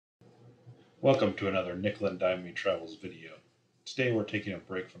Welcome to another Nickel and Dime Me Travels video. Today we're taking a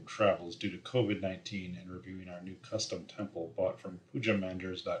break from travels due to COVID-19 and reviewing our new custom temple bought from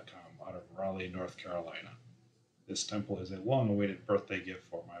PoojaMandirs.com out of Raleigh, North Carolina. This temple is a long-awaited birthday gift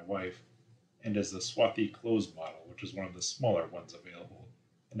for my wife and is the Swathi closed model, which is one of the smaller ones available.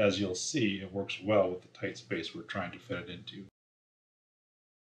 And as you'll see, it works well with the tight space we're trying to fit it into.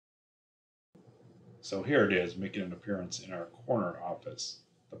 So here it is, making an appearance in our corner office.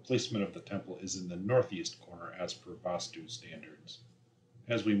 The placement of the temple is in the northeast corner as per Vastu standards.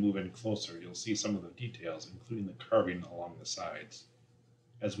 As we move in closer, you'll see some of the details, including the carving along the sides.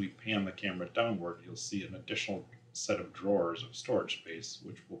 As we pan the camera downward, you'll see an additional set of drawers of storage space,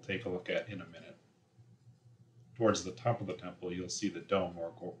 which we'll take a look at in a minute. Towards the top of the temple, you'll see the dome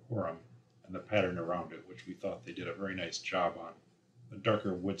or gopuram and the pattern around it, which we thought they did a very nice job on. The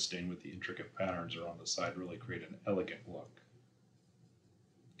darker wood stain with the intricate patterns around the side really create an elegant look.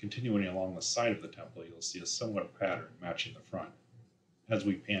 Continuing along the side of the temple, you'll see a similar pattern matching the front. As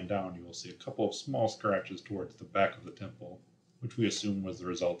we pan down, you will see a couple of small scratches towards the back of the temple, which we assume was the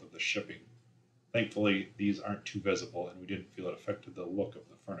result of the shipping. Thankfully, these aren't too visible, and we didn't feel it affected the look of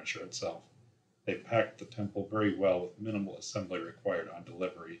the furniture itself. They packed the temple very well with minimal assembly required on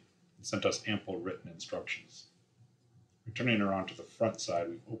delivery, and sent us ample written instructions. Returning around to the front side,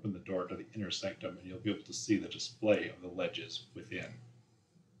 we've opened the door to the inner sanctum, and you'll be able to see the display of the ledges within.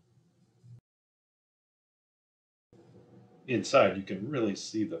 Inside, you can really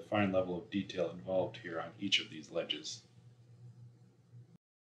see the fine level of detail involved here on each of these ledges.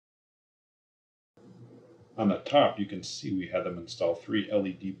 On the top, you can see we had them install 3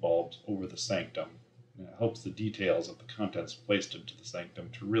 LED bulbs over the sanctum, and it helps the details of the contents placed into the sanctum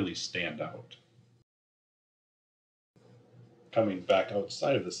to really stand out. Coming back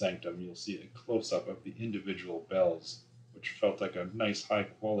outside of the sanctum, you'll see a close-up of the individual bells, which felt like a nice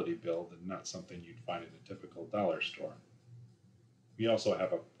high-quality build and not something you'd find in a typical dollar store. We also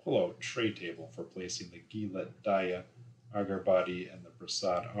have a pull-out tray table for placing the Gilet Daya, Agarbati, and the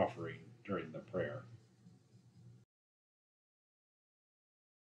Prasad offering during the prayer.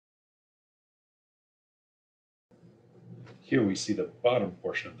 Here we see the bottom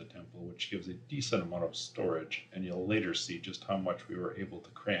portion of the temple, which gives a decent amount of storage, and you'll later see just how much we were able to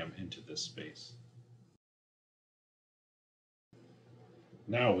cram into this space.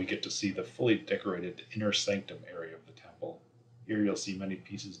 Now we get to see the fully decorated inner sanctum area of the temple. Here you'll see many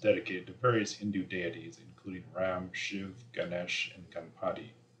pieces dedicated to various Hindu deities, including Ram, Shiv, Ganesh, and Ganpati,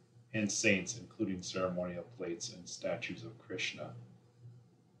 and saints, including ceremonial plates and statues of Krishna.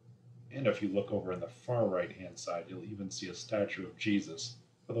 And if you look over in the far right-hand side, you'll even see a statue of Jesus,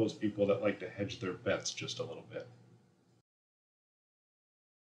 for those people that like to hedge their bets just a little bit.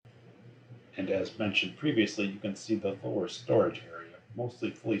 And as mentioned previously, you can see the lower storage area,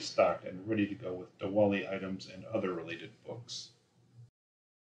 mostly fully stocked and ready to go with Diwali items and other related books.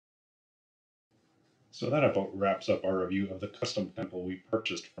 So that about wraps up our review of the custom temple we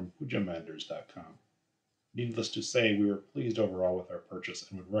purchased from PoojaMandirs.com. Needless to say, we were pleased overall with our purchase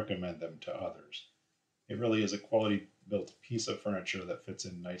and would recommend them to others. It really is a quality-built piece of furniture that fits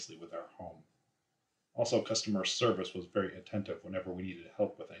in nicely with our home. Also, customer service was very attentive whenever we needed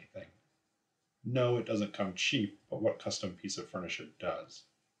help with anything. No, it doesn't come cheap, but what custom piece of furniture does?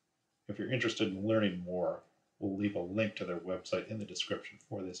 If you're interested in learning more, we'll leave a link to their website in the description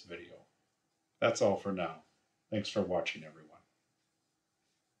for this video. That's all for now. Thanks for watching, everyone.